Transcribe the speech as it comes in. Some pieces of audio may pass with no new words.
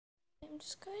I'm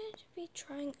just going to be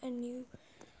trying a new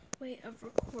way of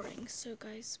recording. So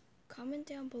guys, comment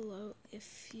down below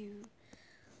if you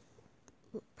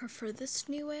prefer this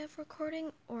new way of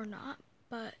recording or not,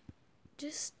 but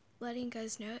just letting you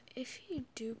guys know, if you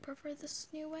do prefer this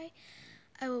new way,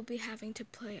 I will be having to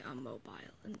play on mobile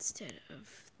instead of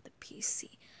the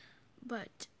PC.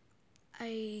 But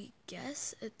I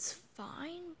guess it's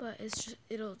fine, but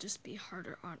it'll just be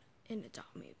harder in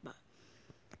Adopt Me. But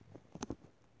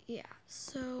yeah,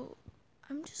 so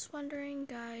I'm just wondering,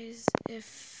 guys,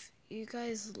 if you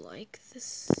guys like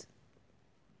this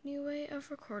new way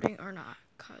of recording or not,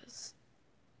 cause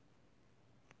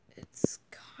it's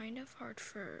kind of hard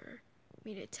for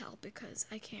me to tell because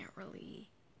I can't really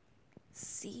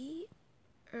see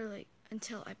or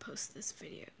until I post this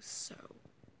video. So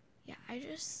yeah, I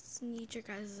just need your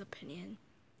guys' opinion.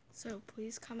 So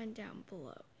please comment down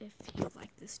below if you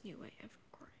like this new way of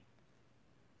recording.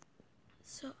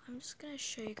 So I'm just gonna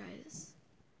show you guys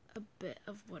a bit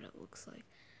of what it looks like.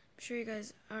 I'm sure you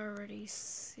guys already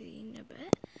seen a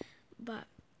bit, but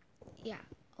yeah.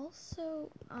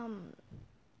 Also, I'm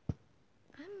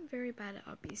very bad at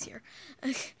obbies here.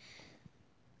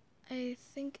 I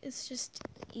think it's just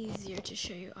easier to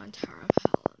show you on Tower of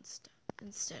Hell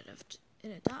instead of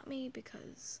in Adopt Me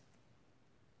because,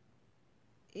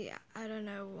 yeah, I don't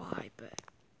know why, but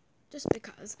just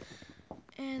because.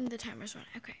 And the timer's running.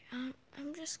 Okay,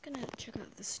 I'm just gonna check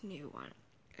out this new one,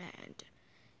 and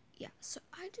yeah, so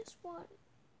I just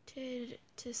wanted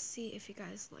to see if you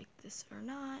guys like this or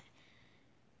not,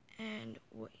 and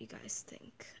what you guys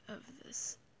think of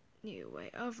this new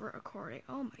way of recording.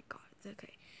 Oh my god,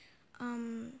 okay.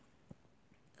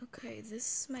 Okay,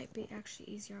 this might be actually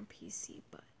easier on PC,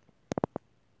 but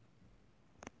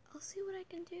I'll see what I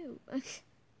can do. Okay,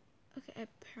 I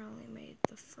apparently made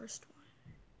the first one.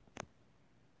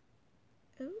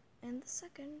 Oh, and the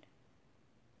second.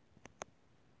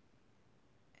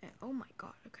 And, oh my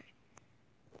god, okay.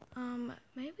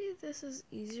 Maybe this is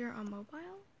easier on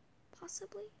mobile?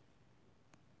 Possibly?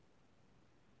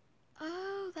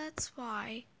 Oh, that's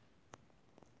why.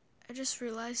 I just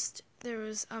realized there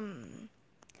was,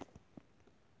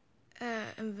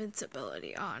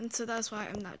 invincibility on, so that's why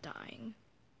I'm not dying.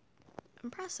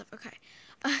 Impressive, okay.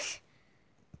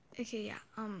 Okay, yeah,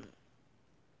 am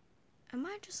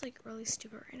I just, really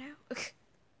stupid right now? Okay,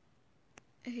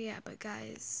 yeah, but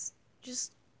guys,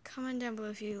 just comment down below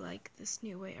if you like this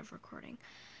new way of recording,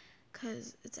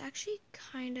 because it's actually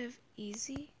kind of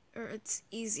easy, or it's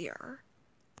easier,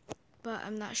 but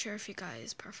I'm not sure if you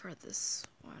guys prefer this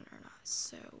one or not,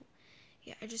 so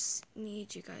yeah, I just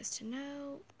need you guys to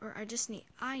know, or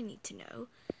I need to know,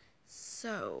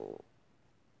 so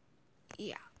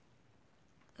yeah.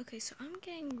 Okay, so I'm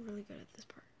getting really good at this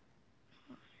part.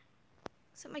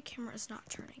 Except my camera is not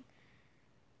turning.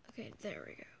 Okay, there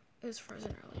we go. It was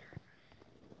frozen earlier.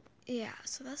 Yeah,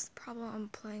 so that's the problem I'm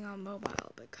playing on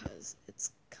mobile because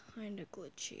it's kind of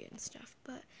glitchy and stuff.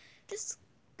 But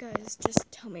guys,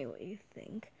 just tell me what you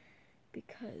think,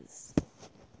 because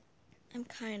I'm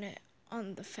kind of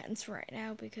on the fence right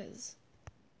now because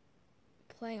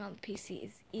playing on the PC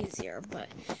is easier, but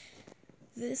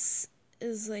this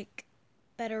is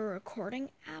better recording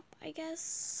app, I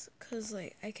guess, because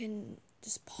I can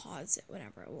just pause it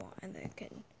whenever I want and then I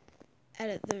can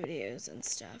edit the videos and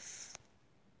stuff.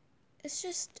 It's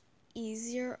just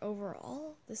easier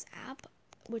overall, this app,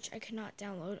 which I cannot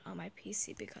download on my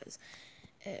PC because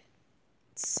it's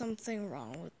something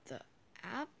wrong with the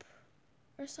app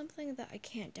or something that I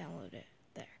can't download it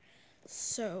there.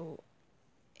 So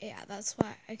yeah, that's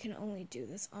why I can only do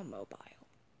this on mobile.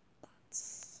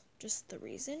 That's just the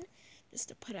reason, just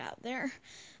to put out there.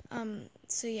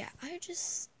 So yeah, I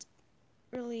just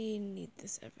really need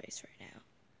this advice right now.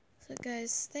 So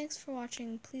guys, thanks for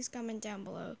watching. Please comment down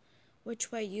below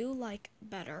which way you like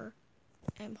better.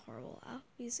 I'm horrible at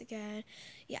these again.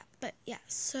 Yeah, but yeah,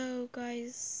 so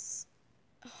guys,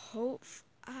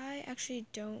 I actually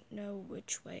don't know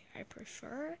which way I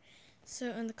prefer.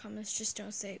 So in the comments, just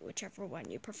don't say whichever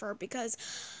one you prefer because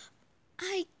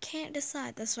I can't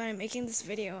decide. That's why I'm making this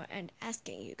video and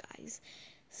asking you guys.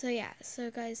 So yeah,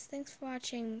 so guys, thanks for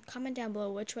watching. Comment down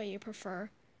below which way you prefer.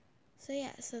 So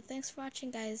yeah, so thanks for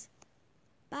watching, guys.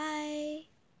 Bye.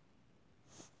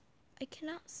 I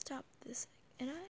cannot stop this, and